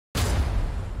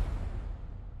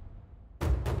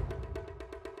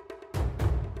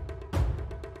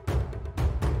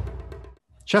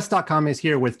Chess.com is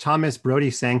here with Thomas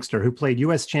Brodie-Sangster, who played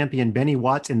U.S. champion Benny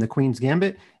Watts in The Queen's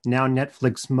Gambit, now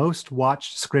Netflix's most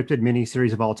watched scripted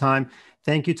miniseries of all time.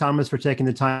 Thank you, Thomas, for taking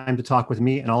the time to talk with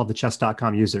me and all of the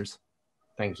Chess.com users.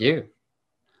 Thank you.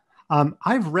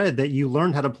 I've read that you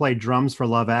learned how to play drums for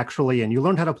Love Actually, and you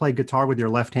learned how to play guitar with your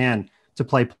left hand to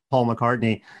play Paul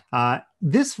McCartney.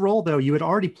 This role, though, you had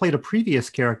already played a previous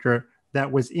character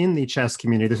that was in the chess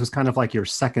community. This was kind of like your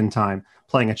second time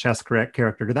playing a chess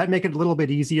character. Did that make it a little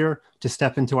bit easier to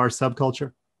step into our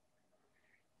subculture?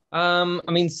 I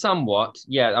mean, somewhat,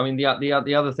 yeah. I mean, the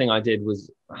other thing I did was,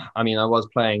 I mean, I was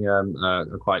playing a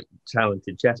quite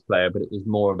talented chess player, but it was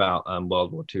more about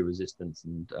World War II resistance,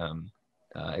 and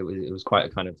it was quite a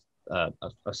kind of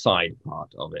a side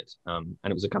part of it, and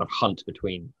it was a kind of hunt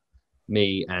between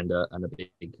me and a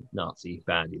big Nazi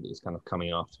baddie that was kind of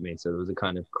coming after me. So there was a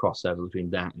kind of crossover between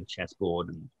that and the chessboard,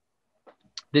 and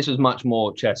this was much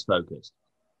more chess focused.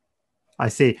 I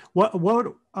see. What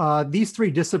these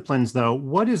three disciplines, though,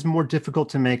 what is more difficult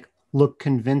to make look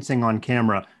convincing on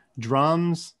camera?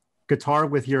 Drums, guitar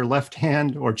with your left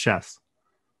hand, or chess?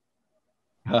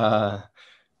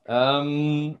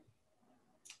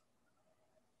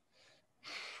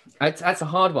 That's a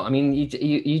hard one. I mean,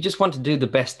 you just want to do the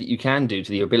best that you can do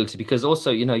to your ability, because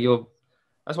also, you know,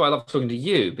 that's why I love talking to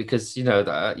you, because, you know,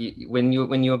 when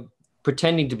you're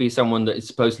pretending to be someone that is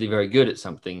supposedly very good at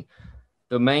something,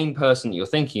 the main person you're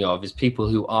thinking of is people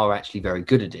who are actually very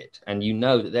good at it, and you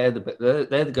know that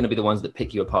they're going to be the ones that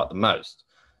pick you apart the most.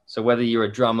 So whether you're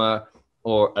a drummer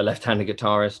or a left-handed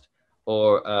guitarist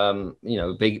or you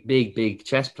know, big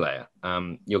chess player,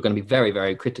 you're going to be very,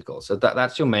 very critical. So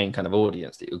that's your main kind of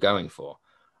audience that you're going for.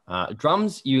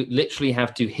 Drums, you literally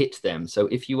have to hit them. So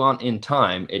if you aren't in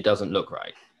time, it doesn't look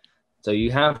right. So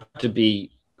you have to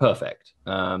be perfect.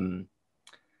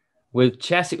 With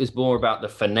chess, it was more about the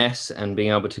finesse and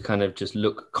being able to kind of just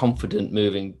look confident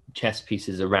moving chess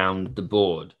pieces around the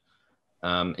board.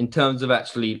 In terms of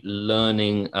actually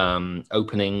learning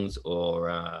openings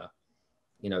or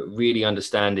you know, really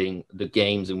understanding the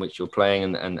games in which you're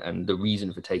playing and the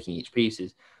reason for taking each piece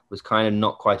was kind of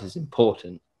not quite as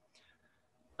important.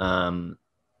 And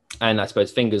I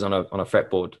suppose fingers on a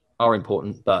fretboard are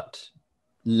important, but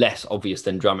less obvious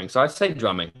than drumming. So I'd say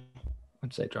drumming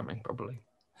probably.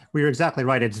 Well, you're exactly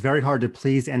right. It's very hard to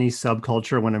please any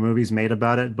subculture when a movie's made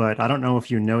about it, but I don't know if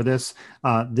you know this.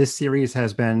 This series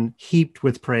has been heaped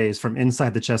with praise from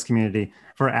inside the chess community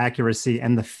for accuracy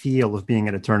and the feel of being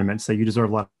at a tournament. So you deserve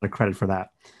a lot of credit for that.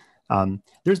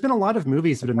 There's been a lot of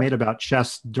movies that have made about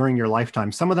chess during your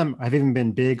lifetime. Some of them have even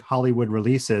been big Hollywood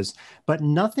releases, but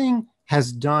nothing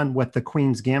has done what The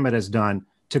Queen's Gambit has done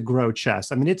to grow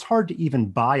chess. I mean, it's hard to even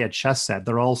buy a chess set.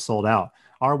 They're all sold out.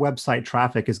 Our website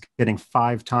traffic is getting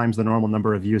 5 times the normal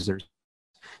number of users.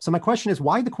 So my question is,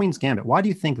 why The Queen's Gambit? Why do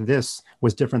you think this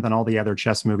was different than all the other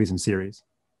chess movies and series?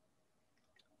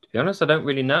 To be honest, I don't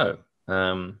really know.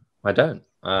 I don't.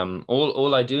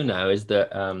 All I do know is that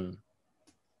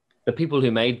the people who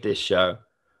made this show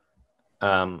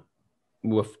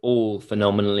were all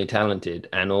phenomenally talented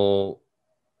and all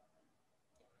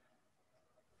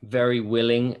very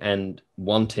willing and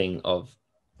wanting of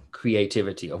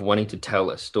creativity, of wanting to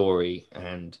tell a story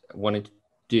and wanting to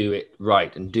do it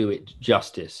right and do it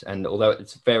justice. And although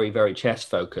it's very, very chess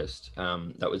focused,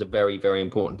 that was a very, very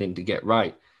important thing to get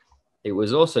right. It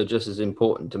was also just as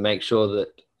important to make sure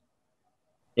that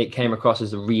it came across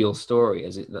as a real story,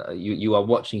 as you are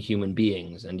watching human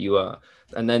beings, and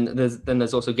then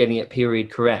there's also getting it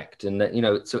period correct, and that, you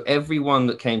know, so everyone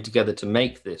that came together to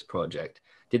make this project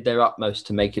did their utmost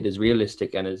to make it as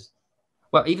realistic and as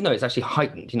well, even though it's actually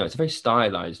heightened, you know, it's a very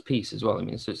stylized piece as well. I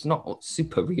mean, so it's not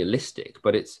super realistic,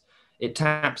 but it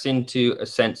taps into a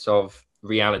sense of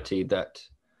reality that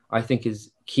I think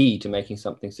is key to making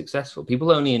something successful.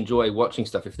 People only enjoy watching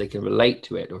stuff if they can relate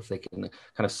to it or if they can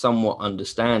kind of somewhat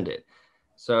understand it.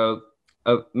 So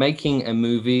making a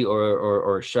movie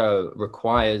or a show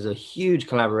requires a huge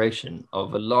collaboration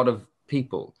of a lot of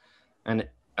people, and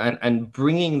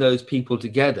bringing those people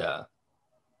together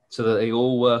so that they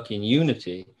all work in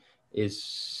unity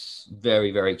is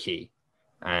very, very key.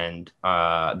 And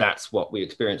that's what we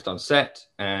experienced on set.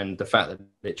 And the fact that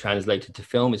it translated to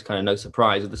film is kind of no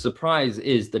surprise. The surprise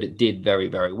is that it did very,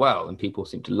 very well and people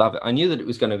seem to love it. I knew that it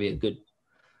was going to be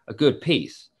a good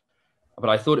piece, but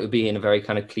I thought it would be in a very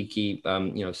kind of cliquey,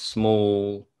 you know,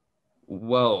 small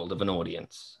world of an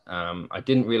audience. I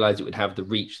didn't realize it would have the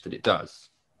reach that it does.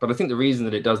 But I think the reason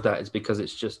that it does that is because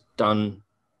it's just done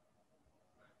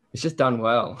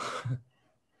well.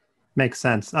 Makes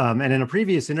sense. And in a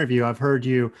previous interview, I've heard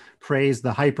you praise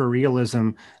the hyper-realism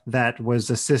that was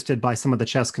assisted by some of the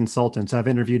chess consultants. I've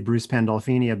interviewed Bruce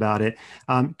Pandolfini about it.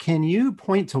 Can you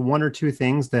point to one or two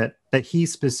things that he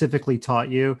specifically taught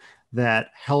you that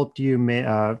helped you,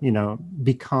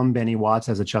 become Benny Watts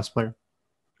as a chess player?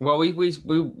 Well,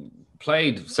 we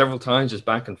played several times just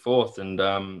back and forth, and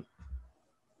I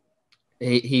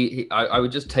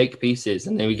would just take pieces,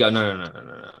 and then we go, no,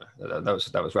 that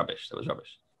was rubbish. That was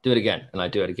rubbish. Do it again, and I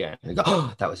do it again, and I go,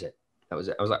 oh, that was it. That was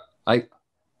it. I was like,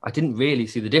 I didn't really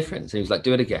see the difference. And he was like,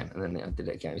 do it again, and then I did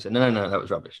it again. He said, no, that was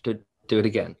rubbish. Do it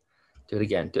again. Do it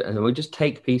again. And then we just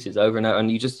take pieces over and over. And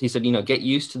he said, get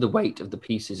used to the weight of the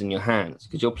pieces in your hands,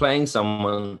 because you're playing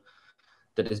someone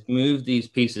that has moved these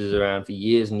pieces around for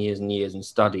years and years and years and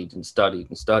studied and studied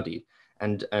and studied,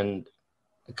 and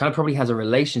it kind of probably has a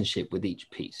relationship with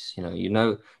each piece. You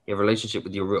have a relationship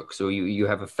with your rooks, or you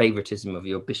have a favoritism of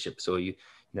your bishops, or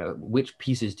which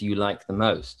pieces do you like the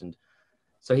most? And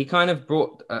so he kind of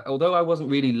brought, although I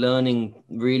wasn't really learning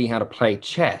how to play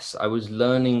chess, I was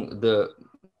learning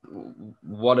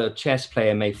what a chess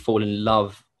player may fall in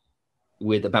love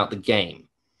with about the game.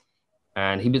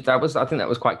 And I think that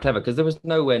was quite clever, because there was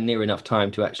nowhere near enough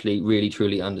time to actually really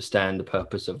truly understand the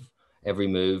purpose of every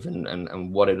move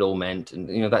and what it all meant.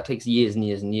 And, that takes years and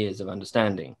years and years of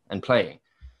understanding and playing.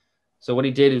 So what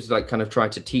he did was kind of try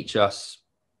to teach us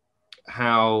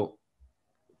how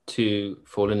to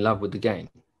fall in love with the game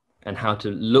and how to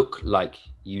look like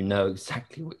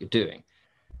exactly what you're doing.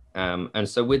 And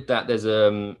so with that, there's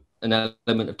an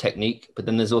element of technique, but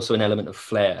then there's also an element of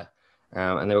flair.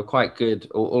 And they were quite good.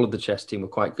 All of the chess team were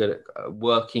quite good at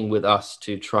working with us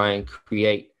to try and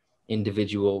create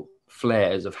individual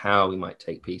flares of how we might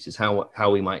take pieces,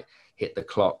 how we might hit the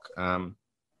clock.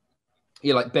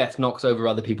 Like Beth knocks over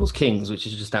other people's kings, which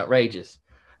is just outrageous.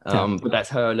 But that's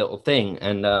her little thing,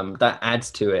 and that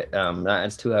adds to it. That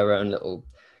adds to her own little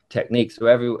technique.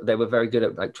 So they were very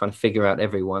good at trying to figure out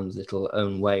everyone's little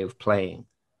own way of playing.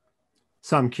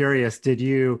 So I'm curious, did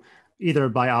you either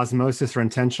by osmosis or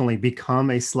intentionally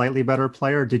become a slightly better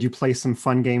player? Did you play some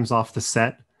fun games off the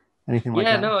set? Anything like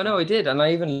that? Yeah, no, I did. And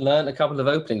I even learned a couple of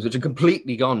openings, which are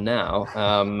completely gone now.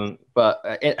 But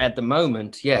at the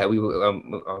moment, yeah, we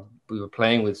were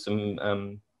playing with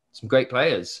some great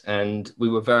players, and we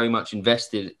were very much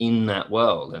invested in that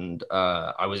world. And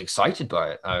I was excited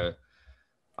by it.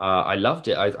 I loved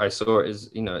it. I saw it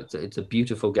as, it's a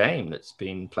beautiful game that's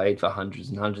been played for hundreds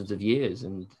and hundreds of years,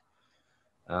 and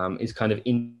is kind of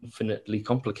infinitely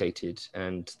complicated.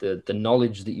 And the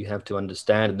knowledge that you have to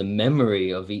understand, and the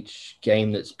memory of each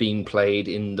game that's been played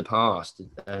in the past,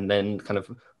 and then kind of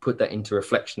put that into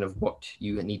reflection of what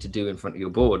you need to do in front of your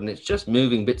board. And it's just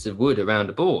moving bits of wood around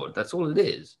a board. That's all it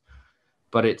is.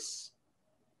 But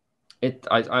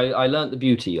I learned the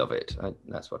beauty of it.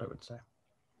 That's what I would say.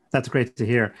 That's great to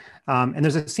hear. And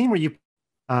there's a scene where you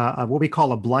what we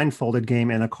call a blindfolded game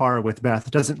in a car with Beth.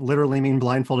 It doesn't literally mean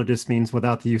blindfolded, it just means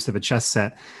without the use of a chess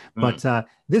set. But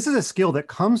this is a skill that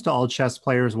comes to all chess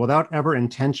players without ever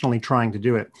intentionally trying to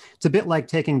do it. It's a bit like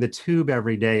taking the tube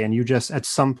every day, and at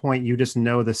some point, you just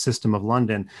know the system of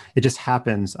London. It just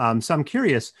happens. So I'm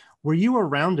curious, were you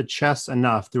around a chess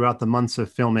enough throughout the months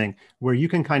of filming where you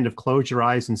can kind of close your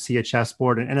eyes and see a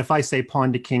chessboard? And if I say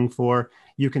pawn to king 4,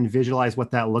 you can visualize what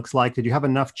that looks like. Did you have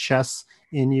enough chess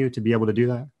in you to be able to do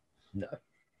that? No.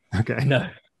 Okay. No.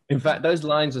 In fact, those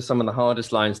lines are some of the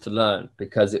hardest lines to learn,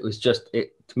 because it was to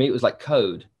me, it was like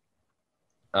code.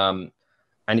 And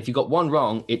if you got one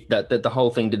wrong, the whole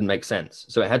thing didn't make sense.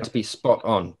 So it had to be spot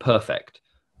on, perfect.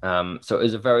 So it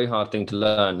was a very hard thing to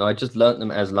learn. I just learned them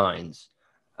as lines.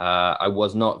 I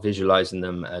was not visualizing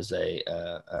them as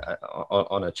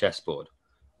on a chessboard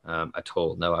at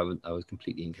all. No, I was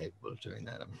completely incapable of doing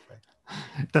that, I'm afraid.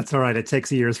 That's all right. It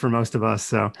takes years for most of us.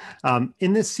 So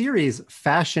in this series,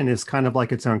 fashion is kind of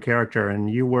like its own character. And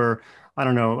you were, I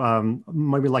don't know,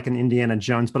 maybe like an Indiana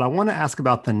Jones, but I want to ask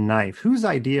about the knife. Whose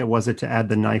idea was it to add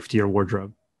the knife to your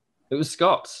wardrobe? It was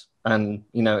Scott's. And,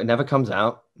 it never comes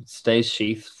out. It stays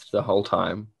sheathed the whole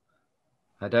time.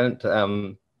 I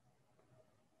don't...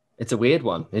 It's a weird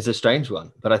one. It's a strange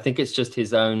one. But I think it's just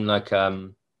his own,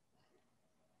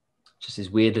 just his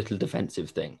weird little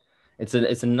defensive thing.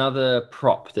 It's another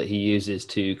prop that he uses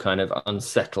to kind of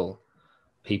unsettle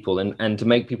people and to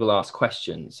make people ask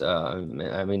questions.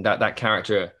 I mean, that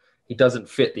character, he doesn't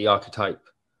fit the archetype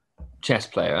chess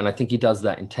player, and I think he does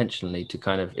that intentionally to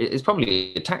kind of, it's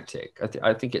probably a tactic.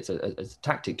 I think it's a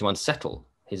tactic to unsettle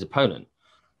his opponent.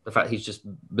 The fact he's just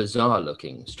bizarre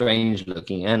looking, strange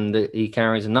looking, and he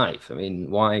carries a knife. I mean,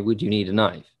 why would you need a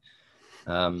knife?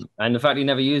 And the fact he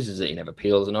never uses it, he never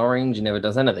peels an orange, he never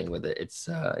does anything with it.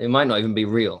 It might not even be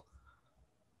real.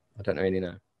 I don't really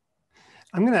know.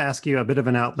 I'm going to ask you a bit of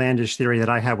an outlandish theory that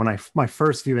I had when my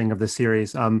first viewing of the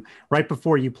series. Right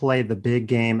before you played the big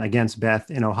game against Beth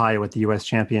in Ohio at the U.S.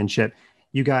 Championship,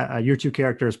 you got your two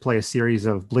characters play a series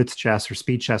of blitz chess or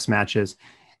speed chess matches,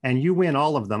 and you win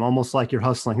all of them, almost like you're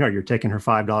hustling her. You're taking her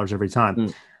 $5 every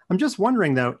time. I'm just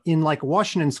wondering though, in like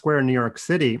Washington Square, New York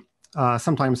City,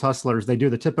 sometimes hustlers, they do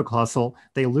the typical hustle.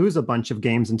 They lose a bunch of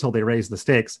games until they raise the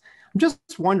stakes. I'm just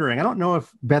wondering, I don't know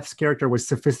if Beth's character was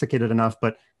sophisticated enough,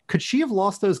 but could she have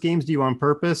lost those games to you on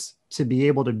purpose to be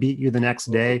able to beat you the next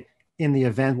day in the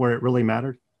event where it really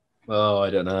mattered? Oh, I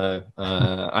don't know.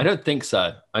 I don't think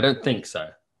so. It's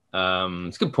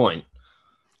a good point.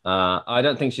 I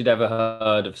don't think she'd ever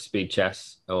heard of speed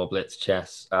chess or blitz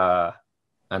chess.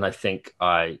 And I think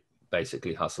I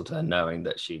basically hustled her knowing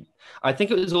that I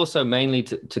think it was also mainly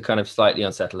to kind of slightly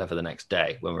unsettle her for the next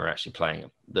day when we were actually playing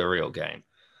the real game.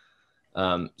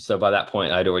 So by that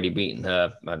point, I'd already beaten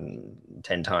her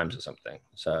 10 times or something.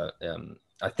 So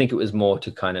I think it was more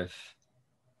to kind of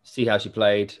see how she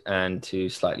played and to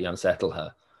slightly unsettle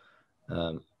her.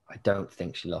 I don't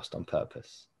think she lost on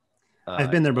purpose.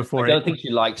 I've been there before. I don't think she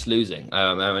likes losing.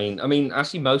 I mean,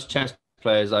 actually, most chess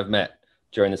players I've met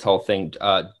during this whole thing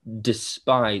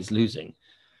despise losing.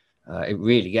 It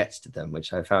really gets to them,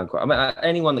 which I found quite. I mean,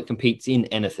 anyone that competes in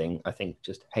anything, I think,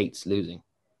 just hates losing.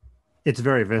 It's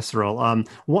very visceral.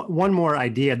 One more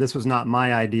idea. This was not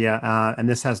my idea, and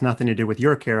this has nothing to do with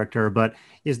your character, but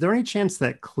is there any chance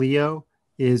that Cleo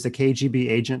is a KGB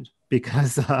agent?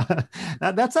 Because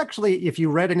that's actually, if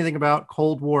you read anything about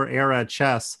Cold War era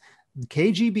chess,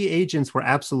 KGB agents were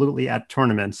absolutely at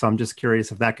tournaments. So I'm just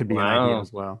curious if that could be an idea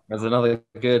as well. That's another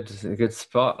good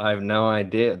spot. I have no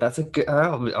idea. That's a good.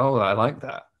 Oh, I like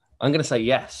that. I'm going to say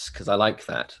yes because I like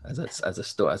that as a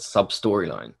sub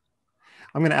storyline.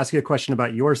 I'm going to ask you a question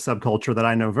about your subculture that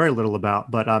I know very little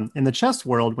about. But in the chess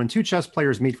world, when two chess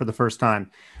players meet for the first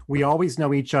time, we always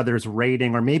know each other's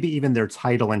rating or maybe even their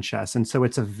title in chess. And so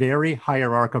it's a very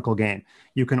hierarchical game.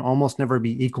 You can almost never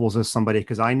be equals with somebody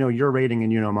because I know your rating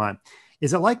and you know mine.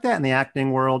 Is it like that in the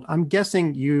acting world? I'm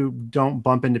guessing you don't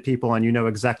bump into people and you know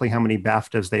exactly how many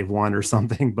BAFTAs they've won or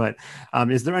something. But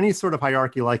is there any sort of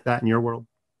hierarchy like that in your world?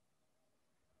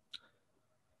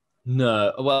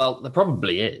 No, well, there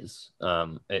probably is.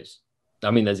 There's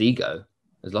ego.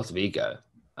 There's lots of ego.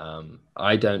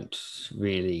 I don't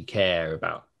really care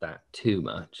about that too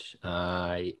much.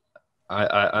 I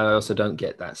also don't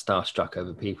get that starstruck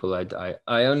over people.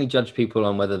 I only judge people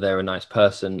on whether they're a nice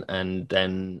person and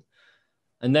then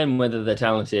whether they're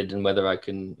talented and whether I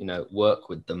can, work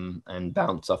with them and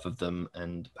bounce off of them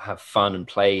and have fun and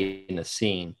play in a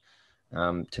scene.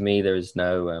 To me, there is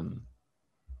no.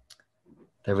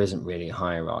 There isn't really a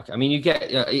hierarchy. I mean, you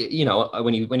get,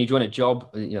 when you join a job,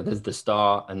 there's the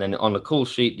star, and then on the call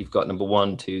sheet, you've got number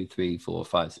 1, 2, 3, 4,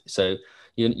 5. So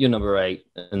you're number 8,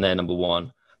 and they're number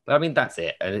 1. But I mean, that's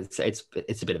it, and it's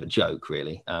a bit of a joke,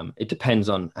 really. It depends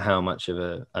on how much of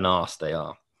an arse they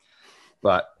are.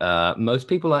 But most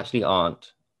people actually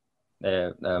aren't.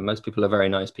 Most people are very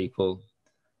nice people.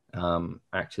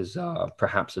 Actors are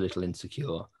perhaps a little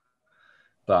insecure,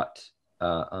 but.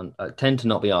 Tend to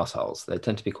not be assholes. They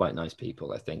tend to be quite nice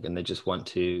people, I think, and they just want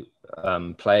to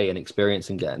play and experience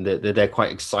and they're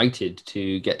quite excited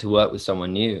to get to work with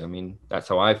someone new. I mean, that's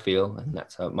how I feel, and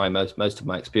that's how most of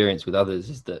my experience with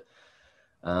others is that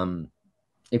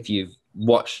if you've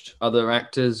watched other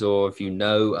actors or if you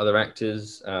know other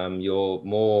actors, you're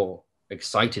more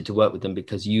excited to work with them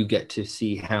because you get to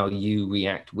see how you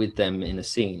react with them in a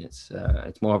scene. It's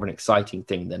more of an exciting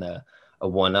thing than a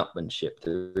one-upmanship.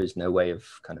 There is no way of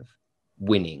kind of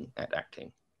winning at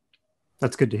acting.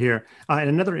 That's good to hear. In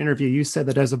another interview, you said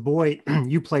that as a boy,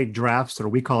 you played drafts, or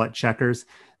we call it checkers.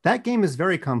 That game is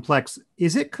very complex.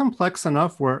 Is it complex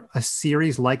enough where a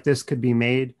series like this could be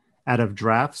made out of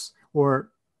drafts?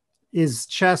 Or is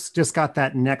chess just got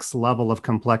that next level of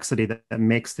complexity that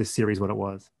makes this series what it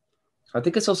was? I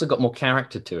think it's also got more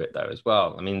character to it, though, as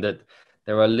well. I mean, that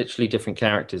there are literally different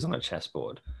characters on a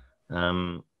chessboard.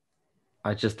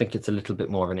 I just think it's a little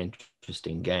bit more of an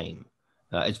interesting game.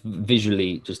 It's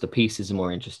visually, just the pieces are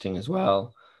more interesting as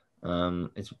well.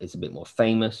 It's a bit more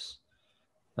famous.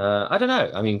 I don't know.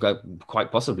 I mean,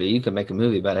 quite possibly you can make a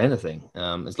movie about anything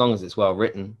as long as it's well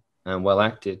written and well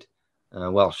acted,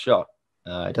 well shot.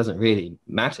 It doesn't really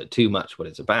matter too much what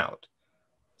it's about.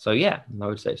 So yeah, I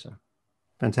would say so.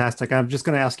 Fantastic. I'm just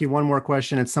going to ask you one more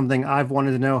question. It's something I've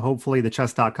wanted to know. Hopefully the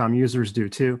chess.com users do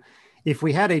too. If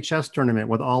we had a chess tournament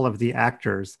with all of the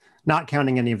actors, not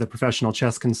counting any of the professional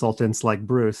chess consultants like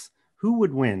Bruce, who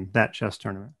would win that chess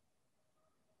tournament?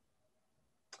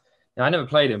 Now, I never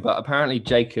played him, but apparently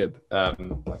Jacob, I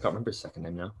can't remember his second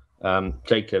name now.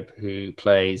 Jacob, who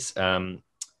plays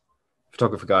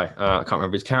photographer guy. I can't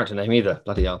remember his character name either.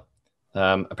 Bloody hell.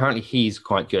 Apparently he's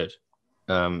quite good.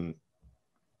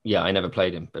 Yeah, I never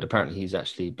played him, but apparently he's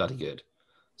actually bloody good.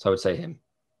 So I would say him.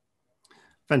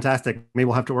 Fantastic. Maybe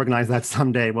we'll have to organize that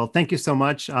someday. Well, thank you so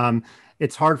much.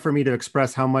 It's hard for me to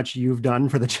express how much you've done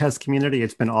for the chess community.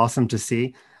 It's been awesome to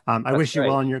see. I wish you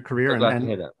well in your career. So glad to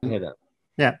hear that.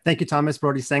 Yeah, thank you, Thomas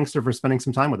Brodie-Sangster, for spending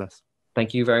some time with us.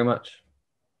 Thank you very much.